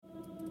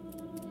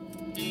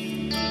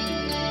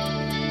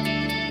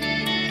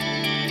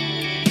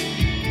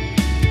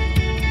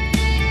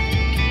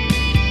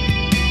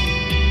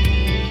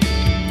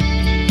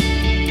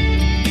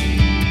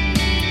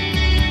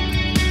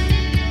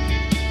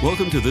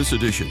Welcome to this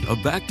edition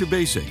of Back to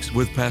Basics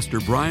with Pastor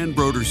Brian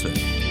Broderson.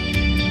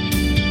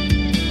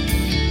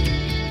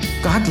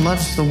 God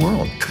loves the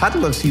world. God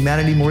loves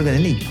humanity more than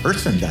any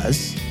person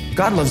does.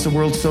 God loves the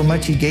world so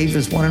much he gave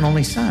his one and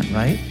only son,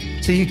 right?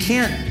 So you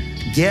can't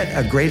get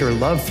a greater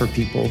love for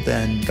people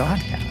than God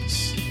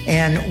has.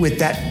 And with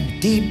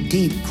that deep,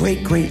 deep,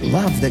 great, great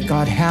love that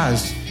God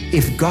has,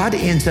 if God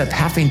ends up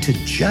having to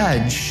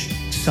judge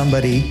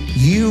somebody,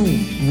 you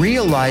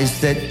realize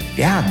that,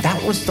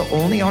 that was the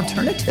only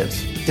alternative.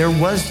 There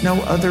was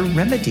no other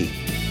remedy.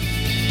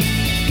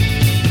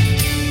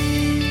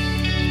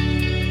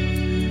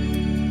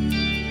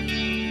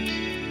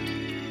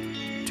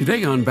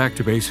 Today on Back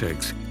to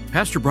Basics,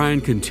 Pastor Brian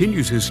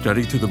continues his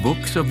study through the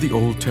books of the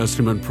Old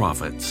Testament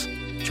prophets.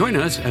 Join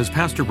us as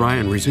Pastor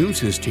Brian resumes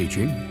his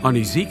teaching on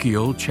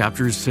Ezekiel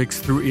chapters 6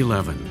 through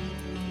 11.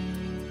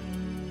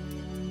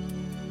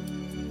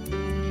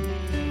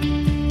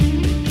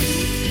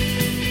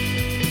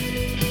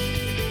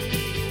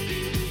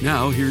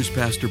 Now, here's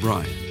Pastor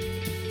Brian.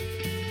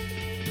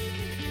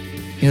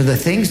 You know, the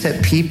things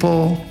that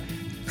people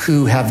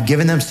who have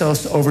given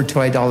themselves over to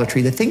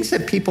idolatry, the things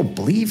that people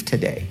believe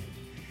today,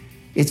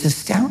 it's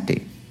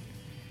astounding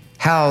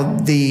how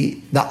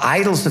the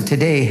idols of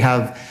today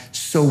have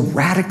so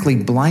radically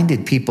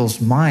blinded people's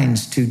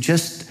minds to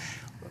just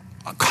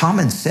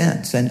common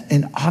sense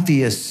and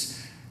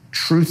obvious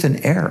truth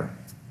and error.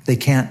 They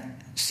can't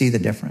see the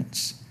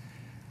difference.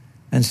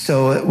 And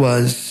so it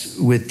was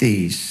with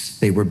these.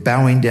 They were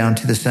bowing down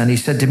to the Son. He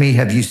said to me,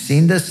 "Have you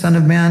seen this, Son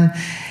of Man?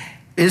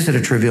 Is it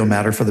a trivial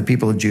matter for the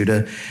people of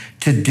Judah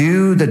to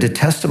do the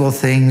detestable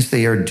things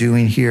they are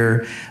doing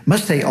here?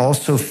 Must they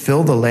also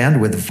fill the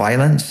land with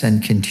violence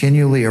and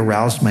continually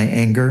arouse my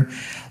anger?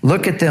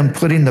 Look at them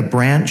putting the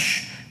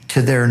branch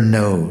to their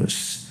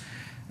nose."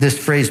 This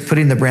phrase,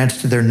 putting the branch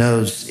to their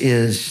nose,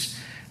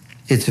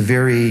 it's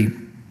very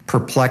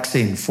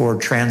perplexing for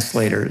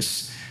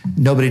translators.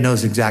 Nobody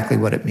knows exactly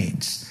what it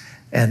means.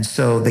 And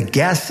so the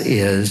guess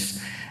is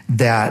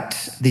that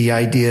the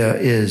idea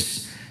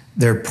is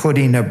they're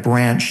putting a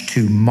branch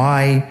to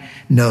my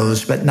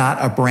nose, but not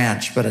a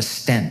branch, but a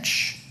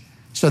stench.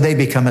 So they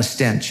become a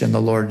stench in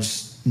the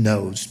Lord's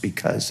nose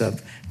because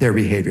of their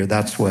behavior.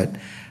 That's what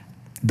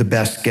the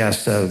best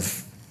guess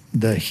of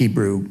the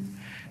Hebrew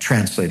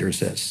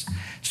translators is.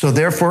 "So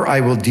therefore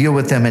I will deal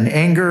with them in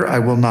anger. I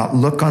will not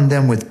look on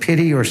them with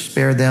pity or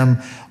spare them.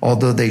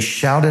 Although they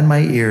shout in my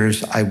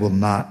ears, I will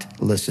not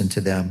listen to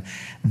them."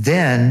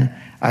 Then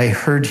I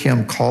heard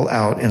him call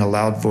out in a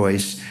loud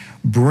voice,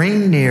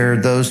 "Bring near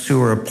those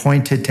who are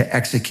appointed to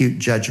execute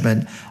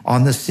judgment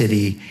on the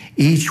city,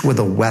 each with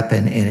a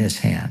weapon in his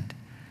hand."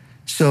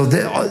 So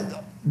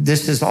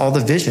this is all the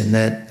vision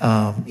that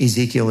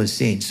Ezekiel is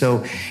seeing.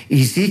 So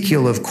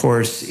Ezekiel, of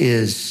course,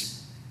 is,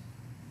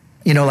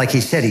 like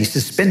he said, he's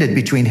suspended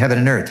between heaven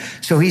and earth.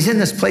 So he's in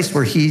this place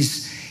where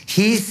he's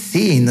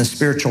seeing the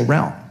spiritual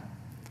realm.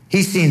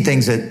 He's seeing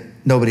things that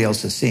nobody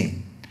else has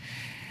seen.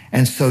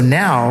 And so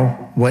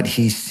now what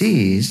he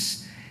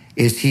sees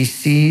is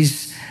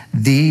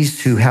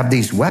these who have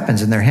these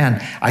weapons in their hand.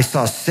 "I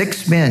saw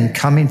 6 men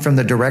coming from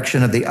the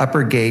direction of the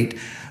upper gate,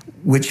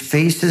 which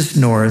faces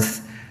north,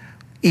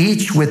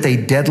 each with a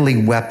deadly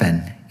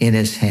weapon in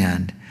his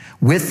hand.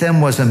 With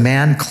them was a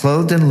man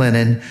clothed in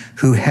linen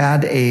who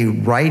had a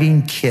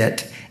writing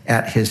kit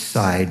at his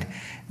side.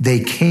 They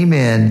came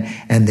in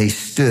and they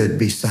stood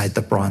beside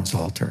the bronze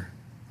altar."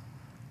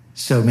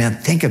 So, man,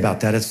 think about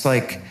that. It's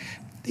like,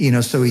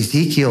 so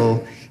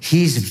Ezekiel,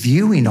 he's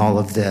viewing all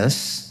of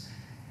this,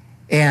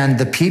 and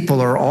the people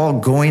are all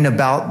going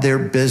about their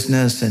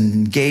business and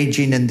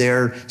engaging in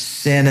their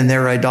sin and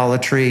their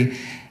idolatry.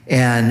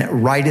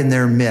 And right in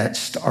their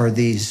midst are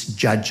these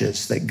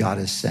judges that God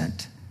has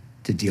sent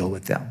to deal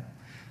with them.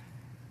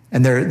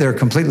 And they're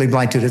completely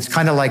blind to it. It's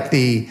kind of like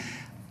the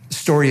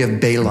story of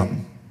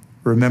Balaam.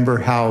 Remember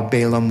how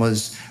Balaam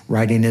was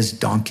riding his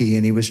donkey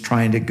and he was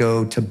trying to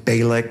go to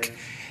Balak,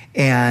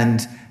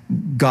 and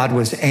God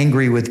was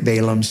angry with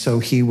Balaam, so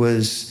he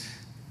was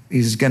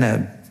going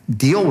to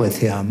deal with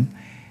him.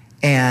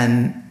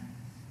 And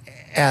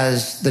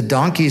as the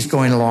donkey's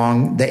going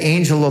along, the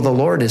angel of the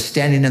Lord is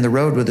standing in the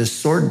road with his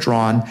sword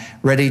drawn,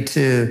 ready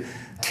to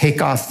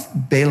take off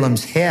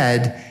Balaam's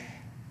head.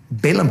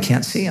 Balaam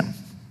can't see him,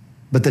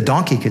 but the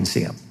donkey can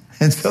see him.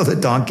 And so the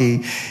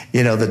donkey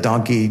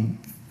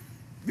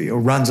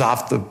runs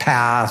off the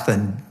path,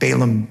 and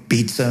Balaam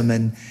beats him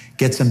and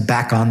gets him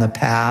back on the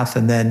path.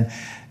 And then,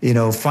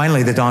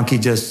 finally the donkey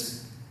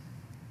just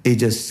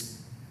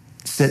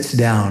sits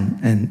down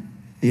and,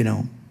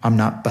 "I'm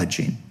not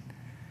budging."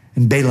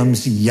 And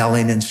Balaam's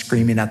yelling and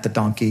screaming at the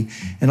donkey.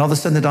 And all of a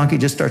sudden the donkey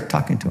just starts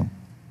talking to him.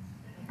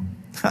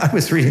 I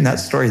was reading that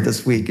story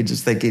this week and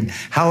just thinking,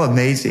 how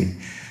amazing.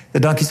 The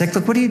donkey's like,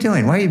 "Look, what are you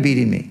doing? Why are you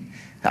beating me?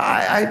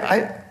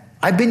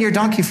 I've been your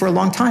donkey for a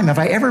long time. Have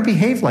I ever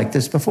behaved like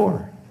this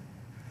before?"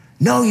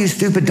 "No, you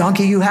stupid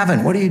donkey, you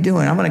haven't. What are you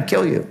doing? I'm going to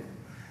kill you."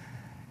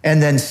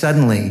 And then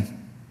suddenly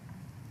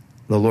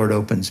the Lord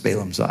opens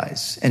Balaam's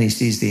eyes and he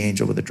sees the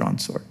angel with a drawn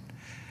sword.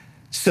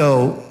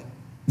 So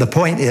The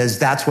point is,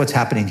 that's what's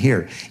happening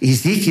here.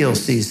 Ezekiel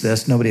sees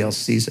this, nobody else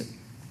sees it.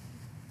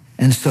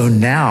 And so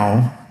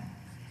now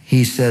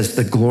he says,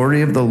 the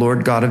glory of the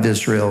Lord God of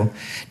Israel.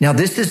 Now,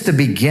 this is the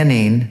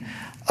beginning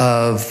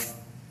of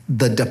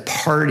the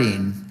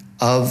departing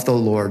of the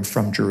Lord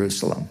from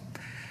Jerusalem.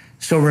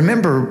 So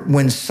remember,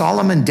 when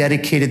Solomon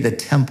dedicated the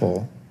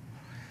temple,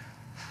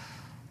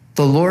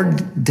 the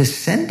Lord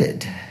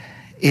descended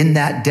in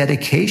that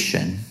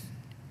dedication,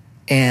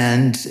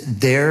 and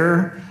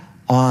there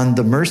on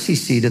the mercy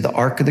seat of the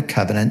Ark of the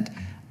Covenant,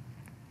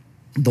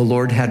 the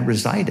Lord had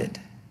resided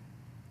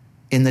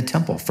in the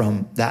temple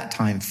from that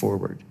time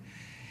forward.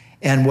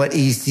 And what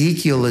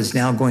Ezekiel is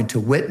now going to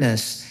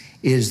witness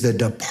is the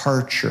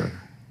departure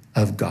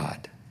of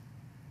God.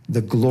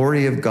 The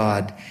glory of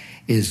God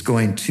is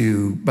going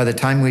to, by the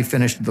time we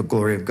finish the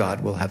glory of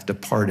God, will have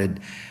departed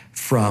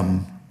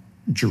from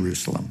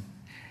Jerusalem.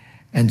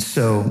 And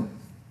so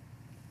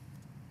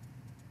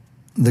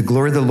the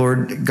glory of the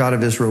Lord God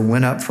of Israel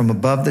went up from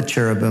above the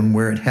cherubim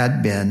where it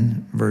had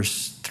been,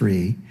 verse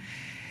 3,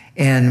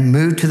 and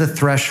moved to the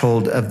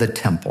threshold of the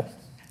temple.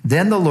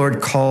 Then the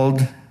Lord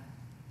called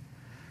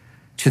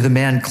to the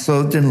man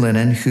clothed in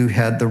linen who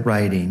had the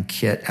writing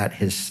kit at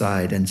his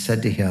side and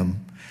said to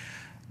him,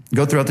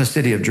 go throughout the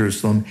city of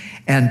Jerusalem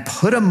and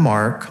put a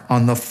mark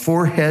on the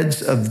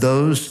foreheads of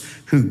those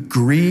who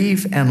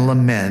grieve and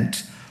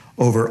lament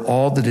over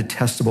all the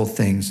detestable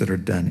things that are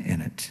done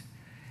in it.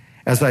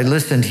 As I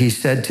listened, he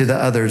said to the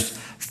others,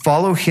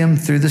 follow him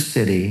through the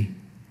city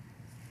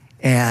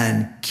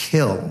and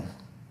kill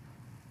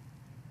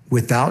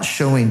without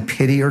showing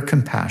pity or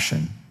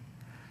compassion.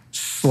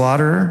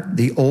 Slaughter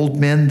the old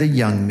men, the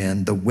young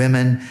men, the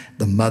women,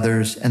 the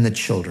mothers, and the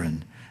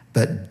children,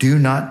 but do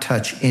not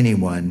touch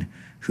anyone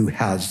who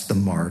has the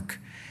mark.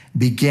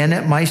 Begin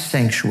at my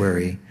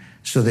sanctuary.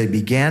 So they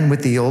began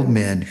with the old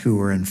men who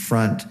were in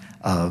front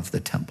of the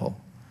temple.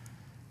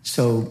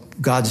 So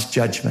God's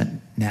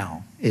judgment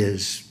now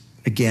is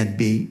again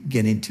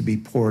beginning to be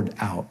poured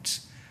out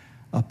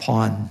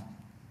upon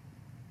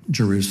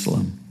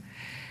Jerusalem.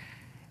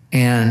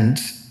 And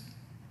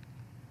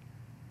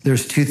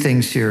there's two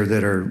things here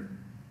that are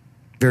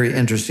very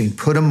interesting.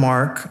 Put a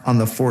mark on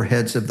the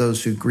foreheads of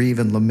those who grieve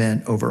and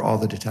lament over all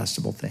the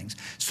detestable things.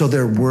 So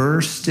there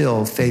were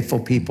still faithful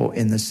people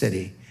in the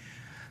city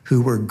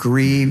who were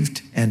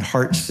grieved and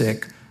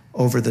heartsick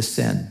over the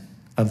sin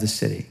of the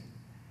city.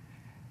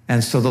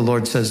 And so the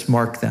Lord says,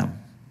 mark them.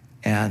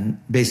 And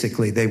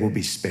basically they will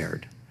be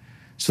spared.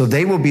 So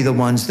they will be the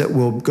ones that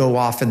will go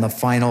off in the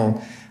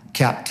final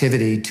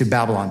captivity to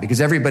Babylon,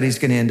 because everybody's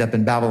going to end up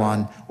in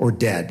Babylon or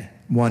dead,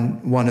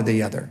 one or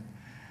the other,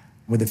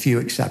 with a few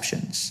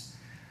exceptions.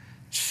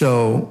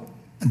 So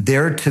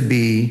they're to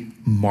be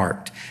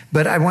marked.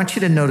 But I want you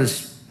to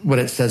notice what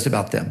it says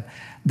about them,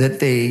 that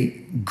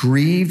they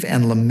grieve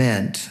and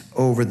lament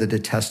over the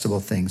detestable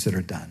things that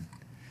are done.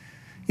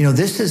 You know,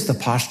 this is the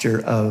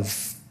posture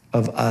of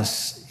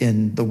us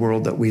in the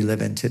world that we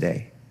live in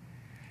today.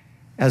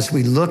 As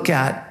we look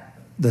at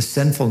the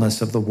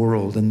sinfulness of the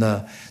world and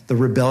the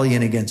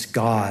rebellion against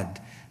God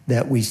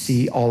that we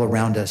see all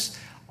around us,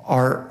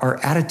 our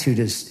attitude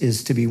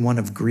is to be one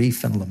of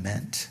grief and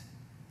lament.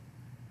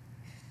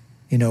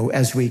 You know,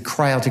 as we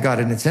cry out to God.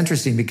 And it's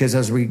interesting because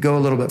as we go a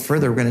little bit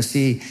further, we're going to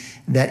see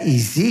that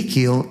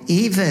Ezekiel,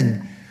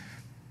 even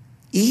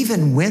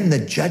when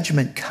the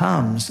judgment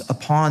comes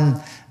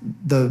upon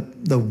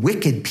the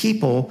wicked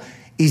people,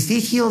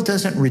 Ezekiel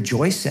doesn't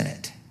rejoice in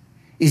it.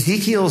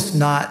 Ezekiel's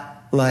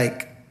not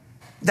like,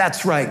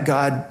 that's right,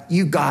 God,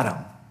 you got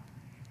him.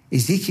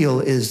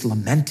 Ezekiel is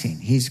lamenting.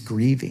 He's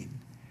grieving.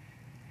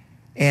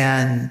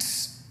 And,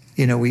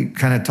 you know, we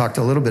kind of talked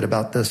a little bit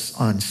about this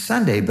on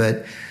Sunday,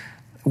 but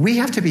we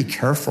have to be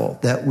careful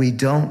that we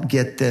don't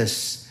get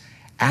this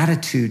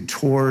attitude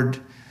toward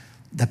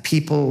the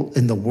people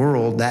in the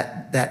world,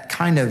 that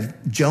kind of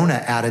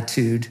Jonah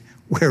attitude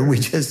where we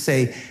just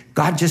say,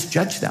 God, just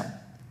judge them.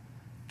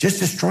 Just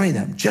destroy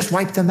them. Just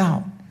wipe them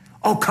out.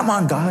 Oh, come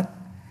on, God.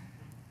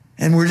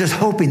 And we're just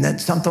hoping that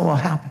something will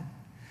happen.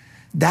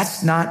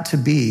 That's not to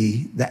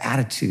be the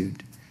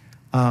attitude.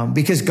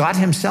 Because God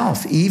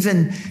himself,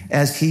 even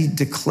as he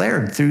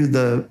declared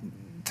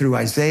through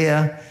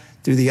Isaiah,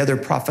 through the other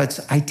prophets,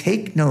 I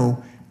take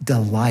no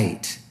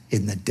delight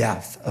in the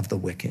death of the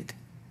wicked.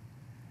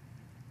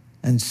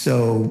 And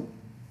so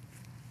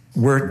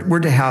we're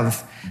to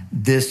have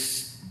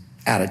this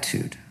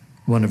attitude,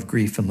 one of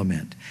grief and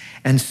lament.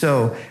 And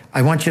so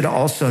I want you to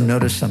also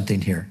notice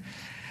something here,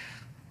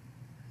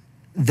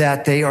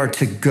 that they are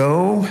to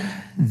go,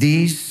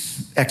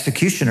 these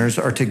executioners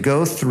are to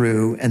go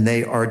through and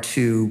they are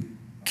to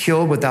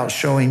kill without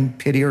showing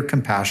pity or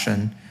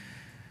compassion.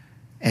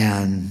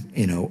 And,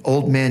 you know,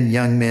 old men,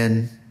 young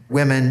men,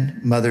 women,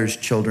 mothers,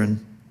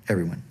 children,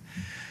 everyone.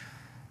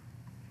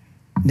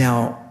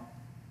 Now,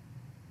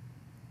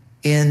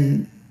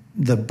 in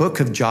the book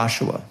of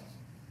Joshua,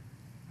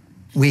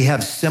 we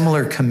have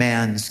similar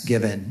commands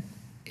given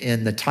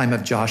in the time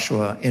of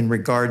Joshua in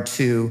regard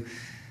to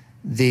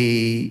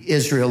the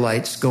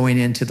Israelites going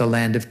into the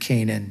land of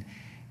Canaan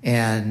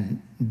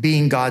and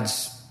being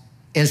God's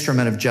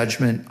instrument of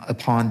judgment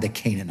upon the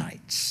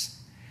Canaanites.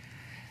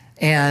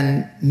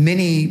 And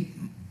many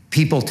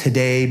people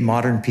today,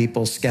 modern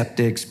people,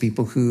 skeptics,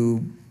 people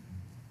who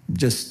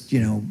just,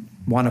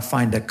 want to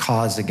find a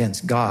cause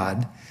against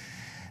God,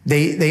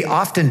 they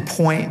often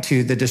point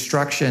to the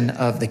destruction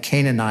of the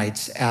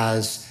Canaanites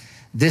as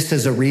this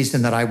is a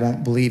reason that I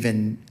won't believe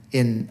in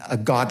a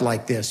God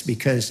like this,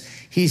 because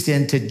he's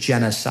into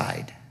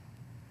genocide.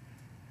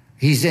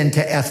 He's into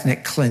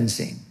ethnic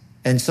cleansing.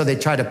 And so they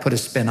try to put a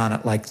spin on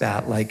it like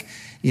that. Like,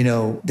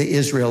 the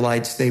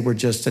Israelites, they were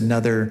just an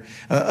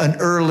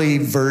early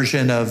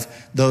version of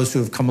those who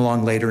have come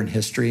along later in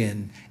history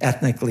and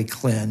ethnically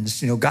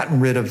cleansed, gotten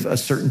rid of a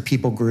certain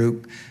people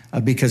group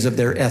because of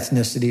their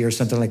ethnicity or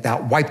something like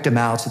that, wiped them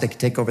out so they could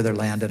take over their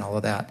land and all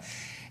of that.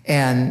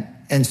 And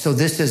so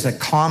this is a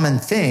common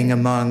thing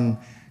among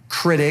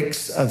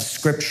critics of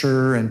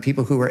scripture and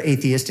people who are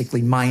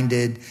atheistically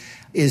minded,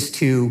 is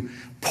to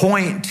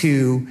point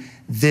to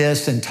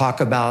this and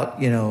talk about,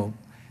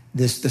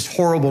 this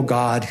horrible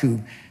God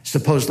who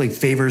supposedly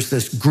favors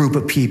this group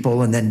of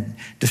people and then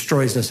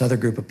destroys this other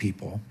group of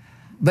people.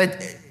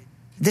 But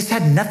this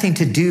had nothing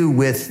to do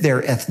with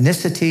their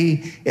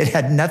ethnicity. It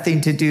had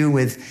nothing to do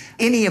with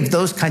any of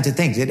those kinds of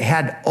things. It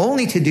had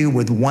only to do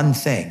with one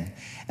thing,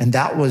 and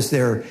that was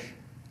their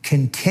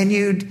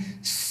continued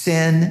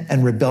sin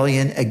and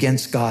rebellion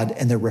against God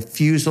and their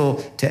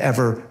refusal to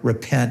ever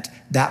repent.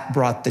 That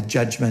brought the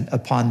judgment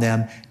upon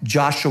them.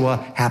 Joshua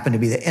happened to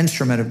be the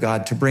instrument of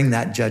God to bring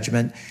that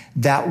judgment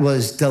that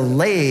was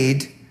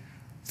delayed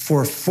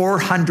for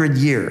 400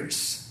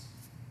 years.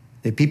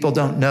 The people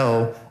don't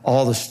know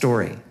all the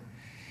story.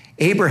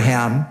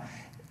 Abraham,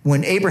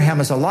 when Abraham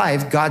is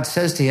alive, God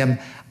says to him,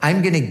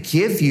 I'm going to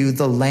give you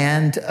the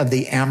land of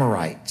the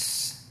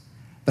Amorites,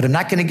 but I'm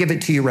not going to give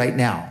it to you right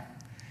now,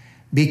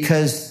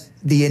 because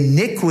the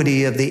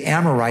iniquity of the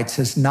Amorites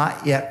has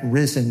not yet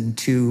risen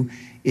to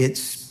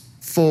its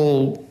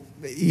full,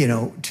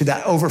 to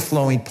that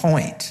overflowing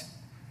point.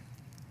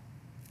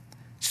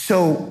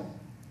 So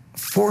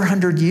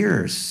 400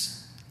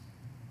 years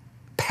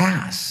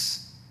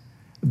pass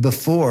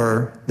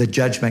before the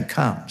judgment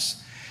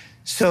comes.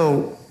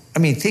 So,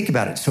 think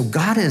about it. So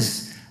God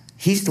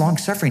he's long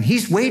suffering.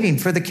 He's waiting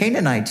for the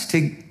Canaanites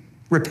to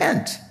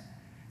repent.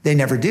 They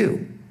never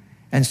do.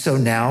 And so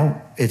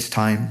now it's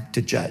time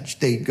to judge.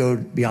 They go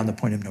beyond the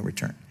point of no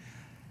return.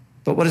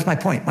 But what is my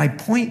point? My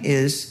point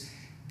is,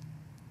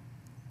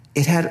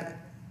 it had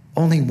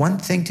only one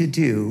thing to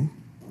do.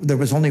 There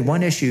was only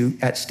one issue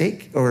at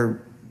stake,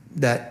 or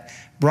that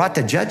brought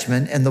the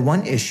judgment, and the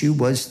one issue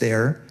was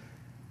their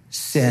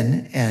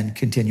sin and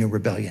continual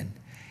rebellion.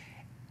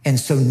 And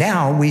so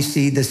now we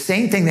see the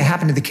same thing that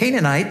happened to the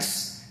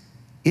Canaanites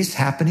is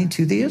happening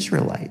to the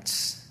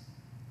Israelites,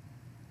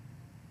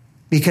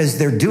 because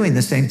they're doing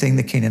the same thing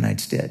the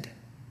Canaanites did.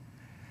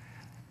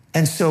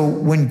 And so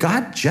when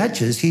God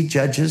judges, he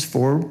judges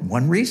for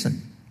one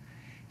reason.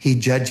 He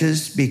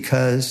judges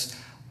because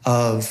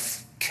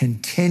of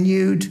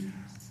continued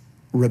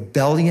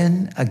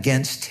rebellion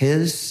against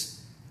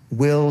his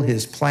will,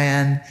 his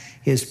plan,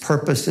 his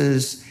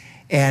purposes,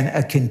 and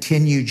a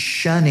continued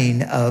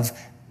shunning of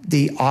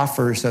the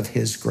offers of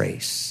his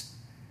grace.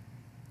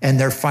 And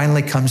there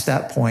finally comes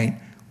that point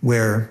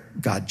where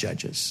God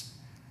judges.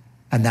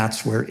 And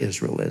that's where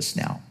Israel is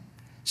now.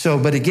 So,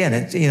 but again,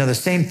 the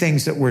same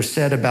things that were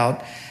said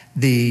about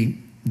the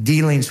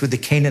dealings with the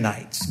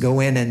Canaanites, go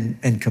in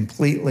and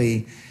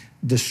completely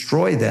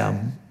destroy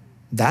them.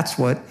 That's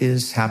what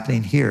is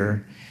happening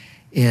here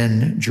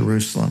in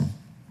Jerusalem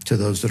to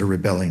those that are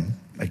rebelling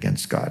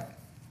against God.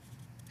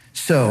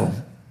 So,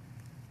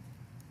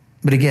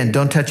 but again,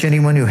 don't touch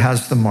anyone who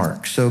has the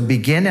mark. So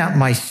begin at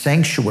my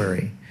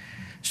sanctuary.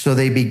 So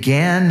they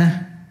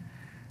began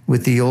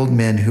with the old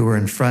men who were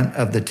in front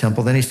of the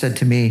temple. Then he said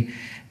to me,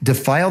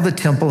 defile the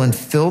temple and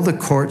fill the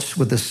courts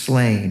with the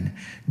slain.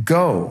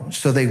 Go.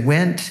 So they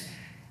went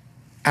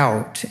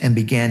out and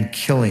began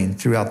killing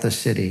throughout the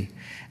city.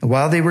 And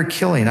while they were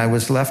killing, I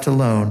was left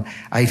alone.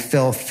 I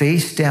fell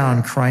face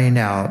down, crying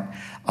out,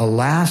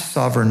 alas,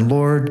 sovereign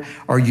Lord,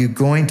 are you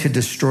going to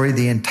destroy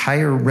the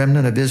entire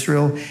remnant of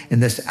Israel in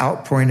this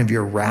outpouring of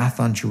your wrath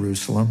on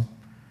Jerusalem?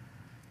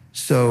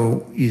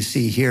 So you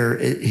see here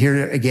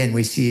again,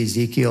 we see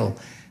Ezekiel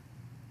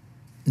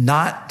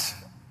not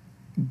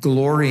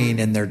glorying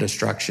in their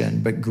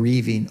destruction, but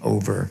grieving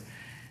over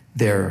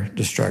their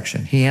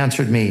destruction. He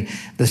answered me,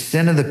 the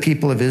sin of the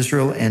people of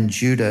Israel and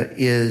Judah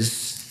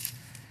is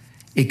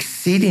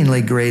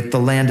exceedingly great. The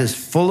land is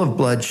full of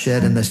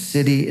bloodshed and the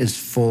city is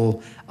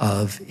full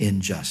of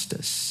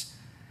injustice.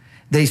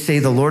 They say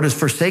the Lord has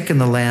forsaken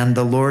the land.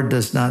 The Lord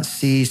does not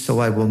see, so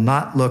I will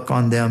not look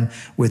on them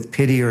with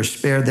pity or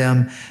spare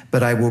them,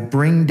 but I will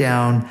bring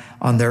down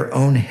on their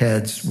own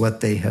heads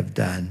what they have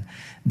done.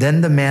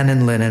 Then the man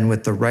in linen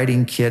with the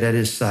writing kit at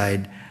his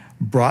side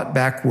brought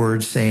back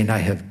word saying, I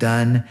have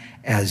done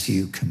as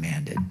you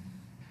commanded.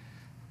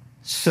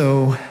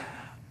 So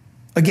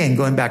again,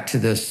 going back to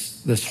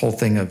this whole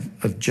thing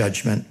of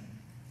judgment.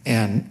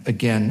 And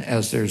again,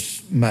 as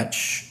there's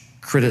much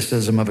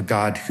criticism of a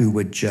God who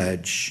would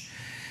judge,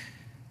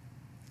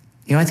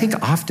 I think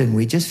often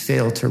we just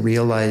fail to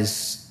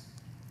realize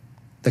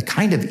the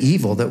kind of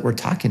evil that we're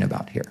talking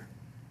about here.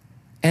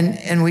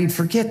 And we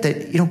forget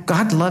that,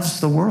 God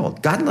loves the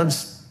world. God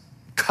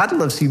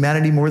loves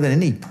humanity more than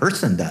any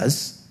person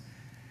does.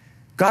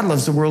 God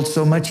loves the world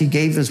so much he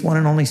gave his one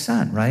and only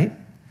son, right?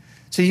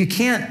 So you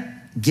can't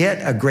get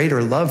a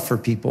greater love for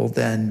people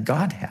than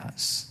God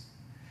has.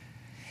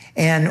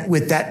 And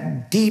with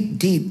that deep,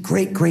 deep,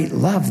 great, great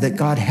love that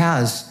God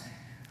has,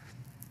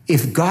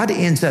 if God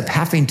ends up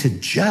having to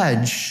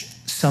judge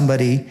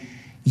somebody,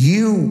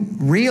 you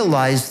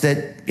realize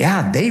that,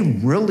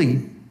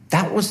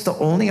 that was the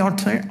only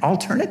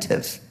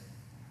alternative.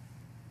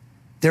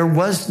 There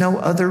was no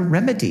other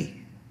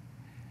remedy.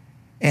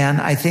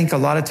 And I think a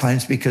lot of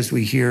times, because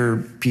we hear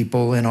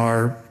people in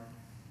our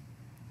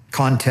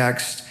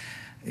context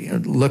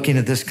looking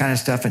at this kind of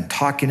stuff and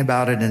talking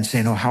about it and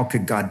saying, how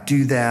could God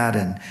do that?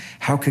 And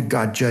how could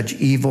God judge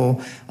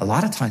evil? A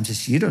lot of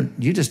times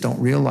you just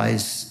don't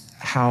realize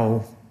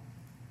how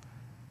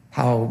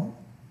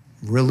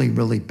really,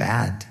 really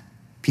bad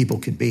people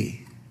can be.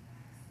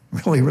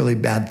 Really, really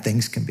bad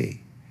things can be.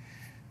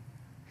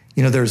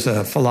 There's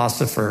a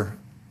philosopher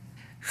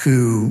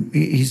who,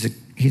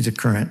 he's a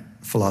current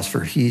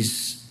philosopher.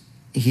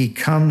 He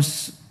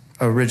comes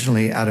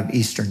originally out of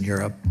Eastern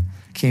Europe,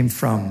 came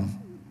from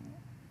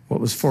what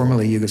was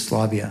formerly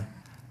Yugoslavia.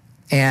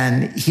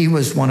 And he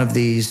was one of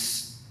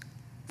these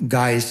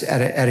guys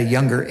at a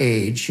younger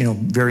age,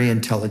 very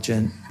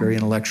intelligent, very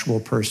intellectual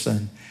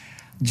person.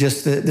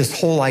 Just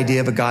this whole idea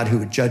of a God who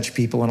would judge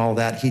people and all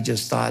that, he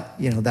just thought,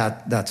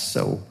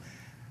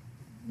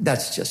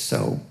 that's just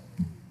so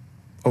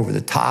over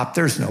the top.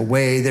 There's no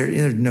way.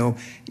 There's no,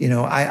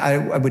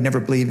 I would never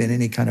believe in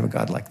any kind of a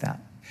God like that.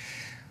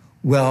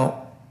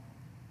 Well,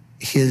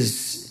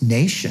 his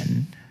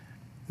nation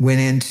went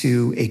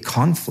into a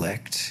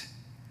conflict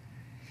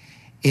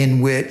in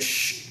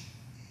which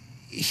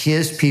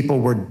his people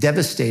were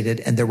devastated,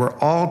 and there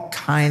were all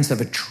kinds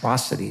of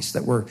atrocities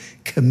that were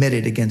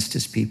committed against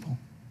his people.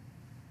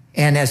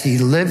 And as he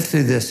lived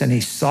through this and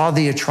he saw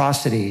the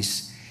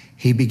atrocities,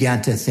 he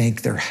began to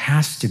think there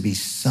has to be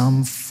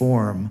some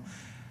form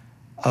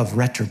of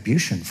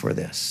retribution for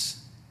this.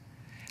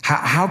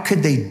 How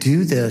could they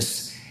do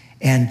this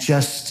and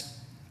just,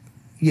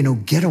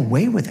 get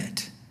away with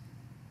it?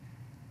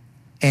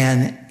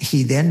 And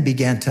he then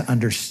began to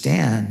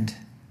understand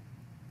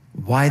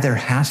why there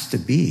has to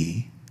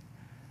be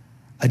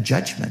a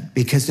judgment.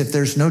 Because if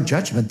there's no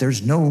judgment,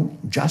 there's no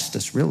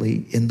justice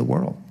really in the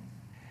world.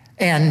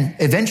 And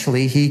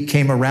eventually he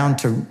came around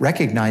to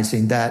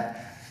recognizing that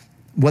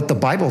what the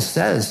Bible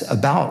says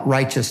about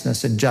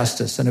righteousness and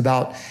justice and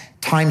about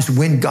times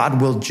when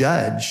God will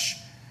judge,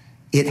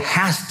 it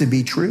has to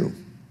be true.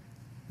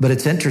 But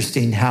it's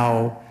interesting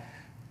how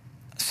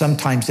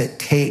sometimes it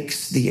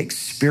takes the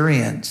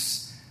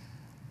experience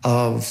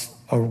of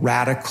a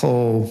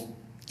radical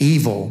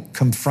evil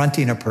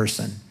confronting a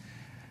person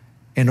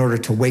in order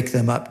to wake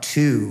them up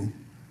to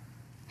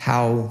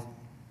how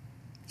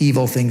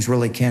evil things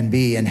really can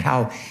be and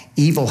how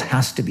evil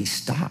has to be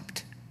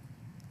stopped.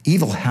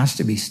 Evil has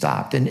to be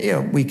stopped.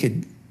 And we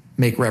could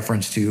make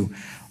reference to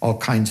all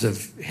kinds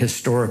of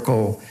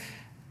historical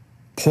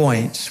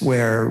points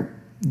where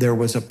there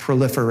was a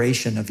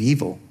proliferation of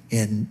evil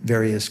in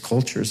various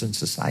cultures and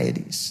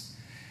societies.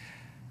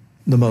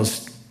 The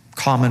most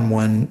common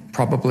one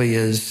probably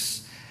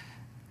is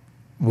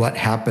what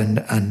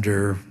happened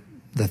under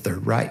the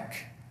Third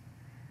Reich.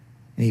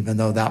 And even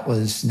though that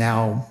was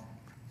now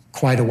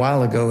quite a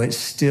while ago, it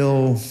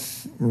still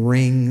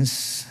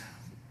rings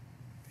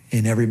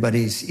in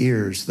everybody's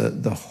ears,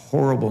 the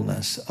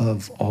horribleness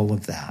of all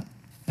of that.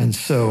 And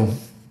so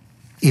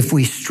if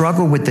we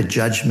struggle with the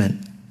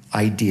judgment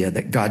idea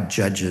that God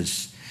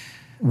judges,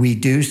 we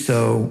do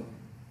so,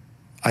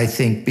 I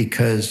think,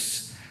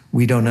 because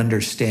we don't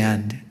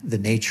understand the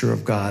nature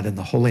of God and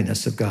the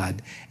holiness of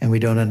God, and we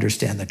don't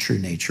understand the true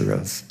nature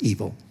of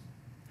evil.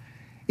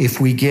 If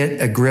we get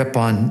a grip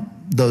on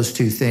those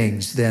two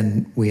things,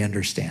 then we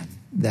understand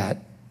that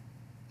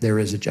there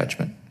is a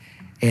judgment,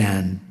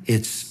 and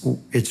it's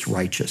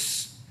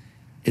righteous,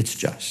 it's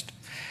just.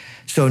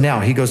 So now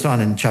he goes on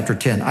in chapter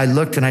 10. I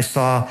looked and I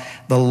saw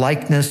the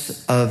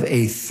likeness of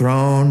a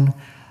throne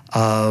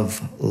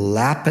of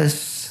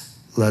lapis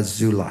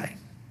lazuli.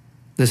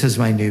 This is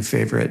my new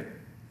favorite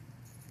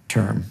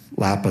term,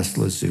 lapis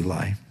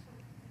lazuli.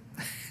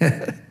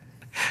 I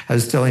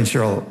was telling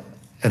Cheryl,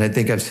 and I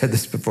think I've said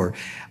this before,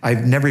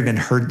 I've never even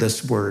heard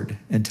this word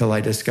until I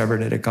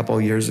discovered it a couple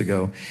of years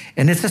ago.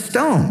 And it's a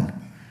stone,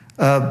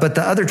 but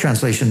the other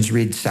translations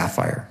read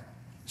sapphire.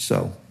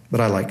 But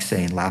I like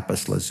saying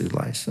lapis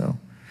lazuli, so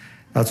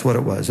that's what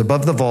it was.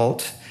 Above the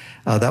vault,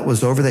 that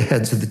was over the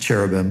heads of the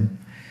cherubim.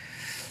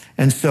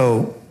 And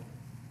so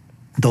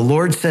the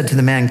Lord said to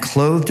the man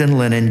clothed in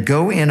linen,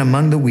 go in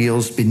among the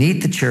wheels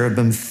beneath the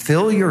cherubim,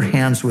 fill your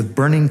hands with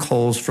burning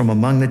coals from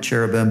among the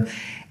cherubim,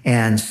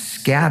 and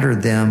scatter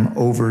them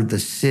over the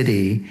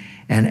city.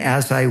 And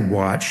as I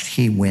watched,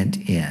 he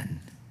went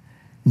in.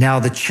 Now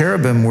the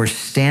cherubim were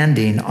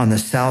standing on the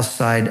south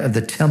side of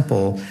the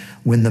temple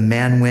when the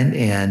man went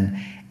in,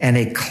 and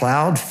a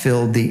cloud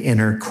filled the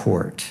inner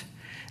court.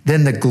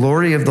 Then the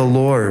glory of the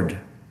Lord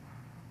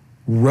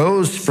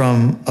rose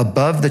from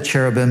above the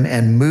cherubim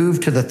and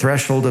moved to the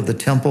threshold of the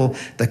temple.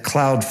 The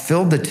cloud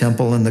filled the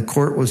temple, and the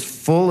court was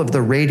full of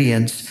the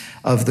radiance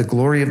of the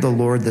glory of the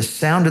Lord. The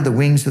sound of the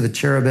wings of the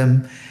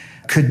cherubim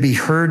could be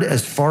heard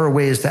as far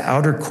away as the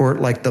outer court,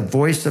 like the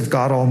voice of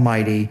God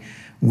Almighty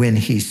when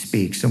he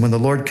speaks. And when the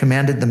Lord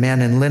commanded the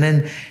man in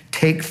linen,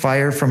 take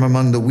fire from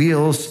among the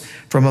wheels,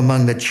 from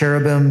among the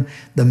cherubim,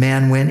 the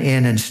man went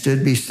in and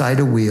stood beside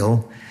a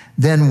wheel.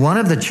 Then one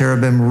of the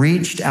cherubim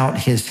reached out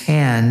his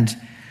hand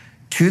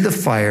to the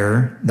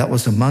fire that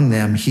was among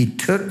them. He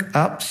took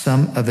up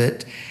some of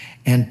it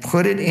and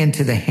put it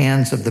into the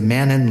hands of the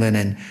man in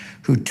linen,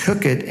 who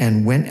took it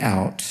and went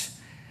out.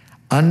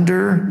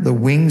 Under the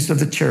wings of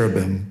the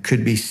cherubim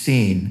could be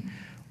seen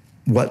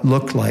what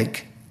looked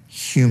like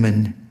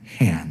human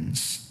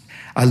hands.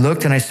 I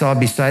looked and I saw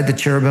beside the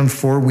cherubim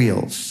 4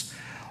 wheels,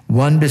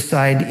 one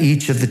beside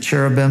each of the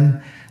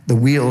cherubim. The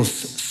wheels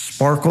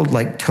sparkled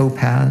like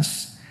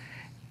topaz.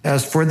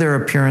 As for their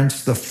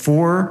appearance, the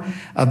 4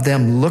 of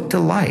them looked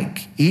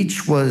alike.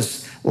 Each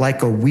was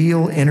like a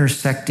wheel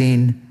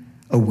intersecting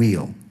a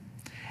wheel.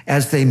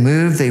 As they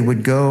moved, they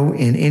would go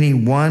in any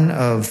one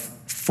of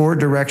 4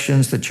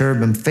 directions the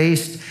cherubim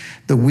faced.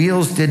 The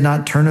wheels did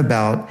not turn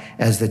about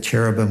as the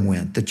cherubim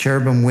went. The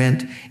cherubim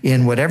went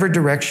in whatever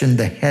direction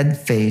the head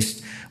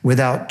faced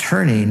without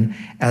turning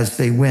as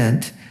they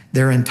went.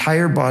 Their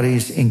entire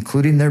bodies,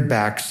 including their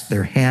backs,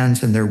 their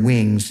hands, and their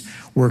wings,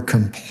 were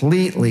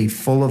completely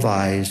full of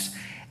eyes,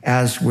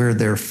 as were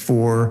their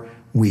 4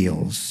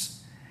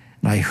 wheels.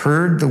 And I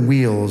heard the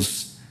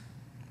wheels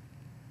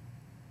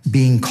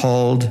being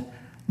called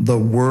the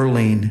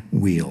whirling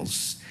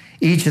wheels.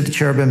 Each of the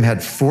cherubim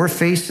had 4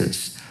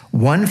 faces.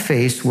 One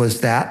face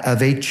was that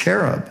of a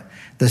cherub,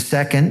 the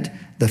second,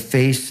 the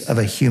face of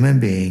a human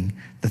being,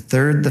 the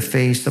third, the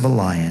face of a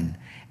lion,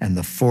 and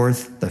the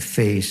fourth, the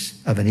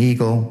face of an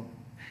eagle.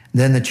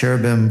 Then the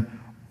cherubim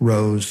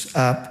rose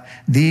up.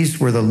 These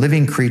were the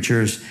living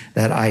creatures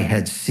that I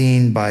had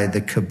seen by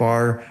the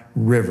Kebar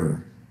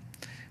River.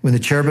 When the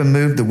cherubim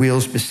moved, the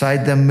wheels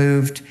beside them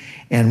moved,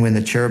 and when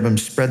the cherubim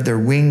spread their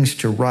wings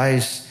to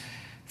rise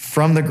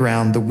from the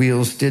ground, the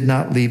wheels did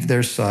not leave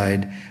their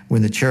side.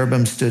 When the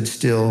cherubim stood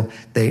still,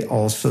 they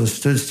also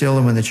stood still,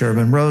 and when the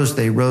cherubim rose,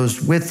 they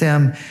rose with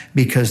them,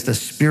 because the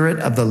spirit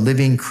of the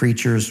living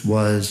creatures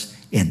was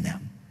in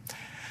them.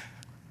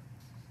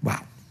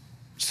 Wow.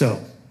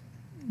 So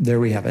there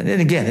we have it.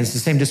 And again, it's the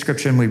same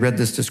description. We read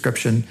this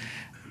description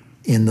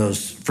in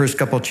those first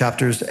couple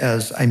chapters,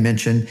 as I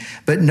mentioned.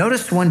 But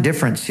notice one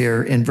difference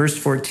here in verse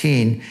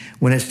 14,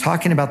 when it's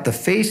talking about the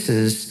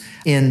faces.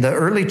 In the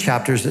early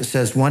chapters, it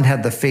says one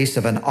had the face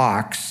of an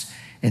ox,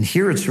 and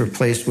here it's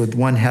replaced with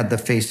one had the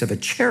face of a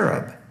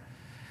cherub.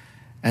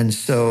 And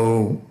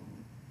so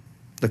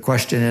the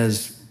question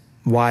is,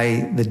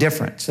 why the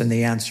difference? And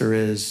the answer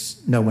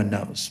is, no one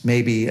knows.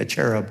 Maybe a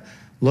cherub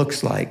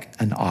looks like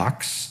an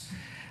ox,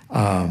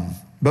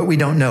 but we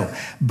don't know.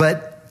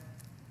 But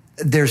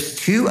there's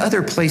 2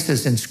 other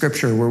places in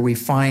Scripture where we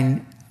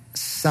find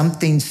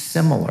something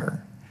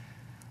similar,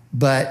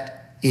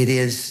 but it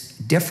is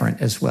different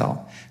as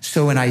well.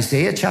 So in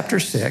Isaiah chapter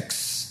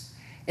 6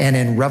 and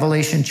in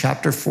Revelation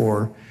chapter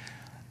 4,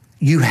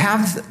 you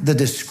have the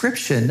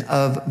description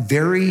of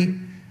very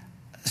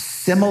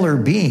similar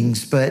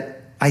beings,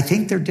 but I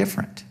think they're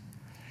different.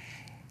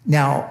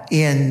 Now,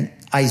 in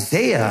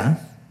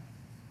Isaiah,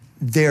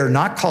 they're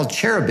not called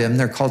cherubim,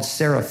 they're called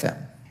seraphim.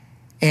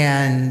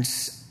 And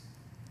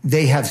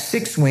they have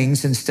 6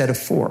 wings instead of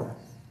 4.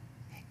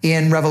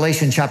 In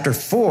Revelation chapter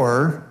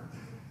 4,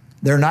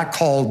 they're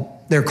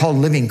called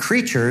living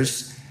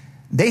creatures.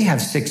 They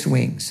have 6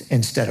 wings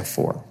instead of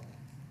 4.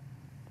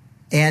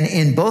 And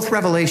in both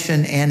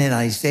Revelation and in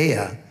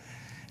Isaiah,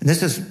 and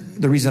this is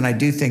the reason I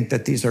do think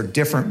that these are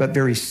different but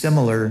very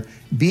similar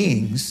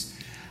beings,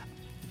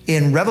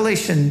 in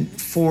Revelation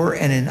 4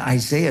 and in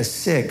Isaiah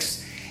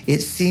 6,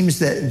 it seems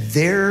that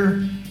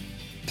their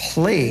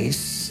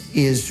place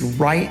is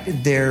right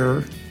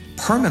there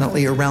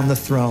permanently around the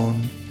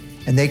throne,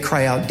 and they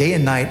cry out day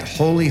and night,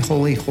 holy,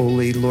 holy,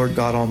 holy, Lord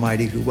God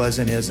Almighty, who was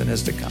and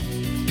is to come.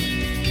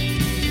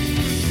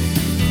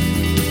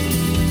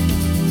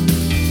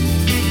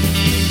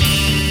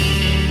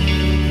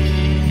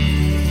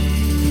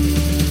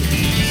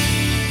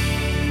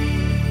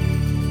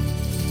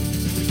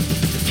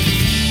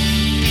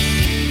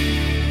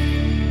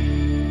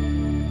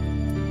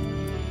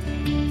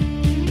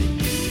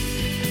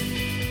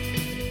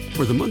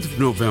 For the month of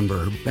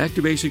November, Back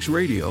to Basics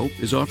Radio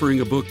is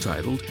offering a book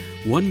titled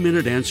 1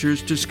 Minute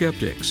Answers to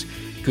Skeptics,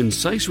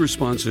 Concise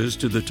Responses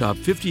to the Top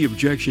 50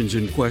 Objections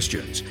and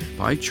Questions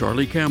by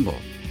Charlie Campbell.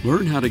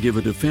 Learn how to give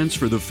a defense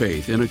for the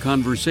faith in a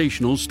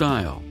conversational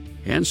style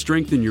and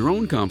strengthen your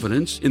own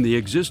confidence in the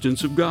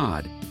existence of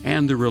God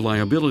and the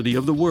reliability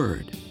of the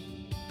Word.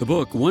 The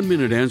book 1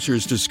 Minute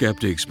Answers to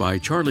Skeptics by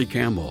Charlie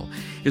Campbell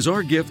is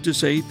our gift to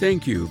say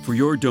thank you for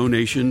your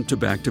donation to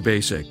Back to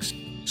Basics.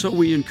 So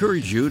we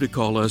encourage you to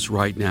call us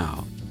right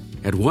now.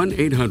 at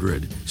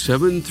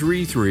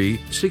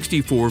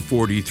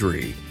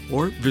 1-800-733-6443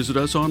 or visit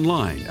us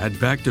online at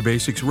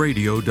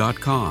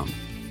backtobasicsradio.com.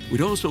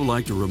 We'd also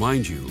like to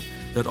remind you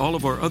that all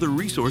of our other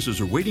resources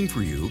are waiting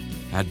for you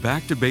at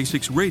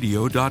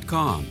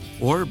backtobasicsradio.com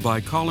or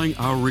by calling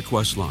our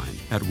request line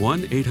at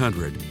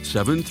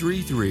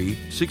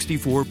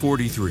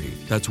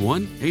 1-800-733-6443. That's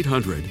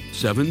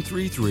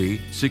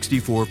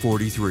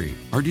 1-800-733-6443.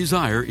 Our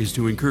desire is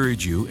to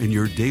encourage you in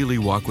your daily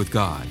walk with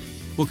God.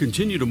 We'll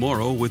continue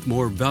tomorrow with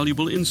more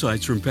valuable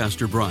insights from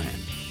Pastor Brian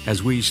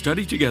as we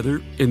study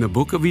together in the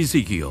book of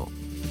Ezekiel.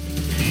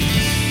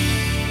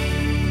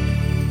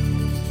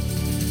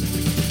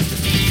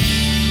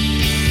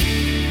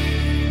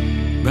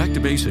 Back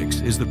to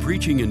Basics is the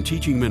preaching and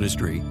teaching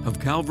ministry of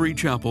Calvary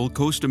Chapel,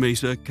 Costa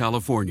Mesa,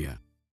 California.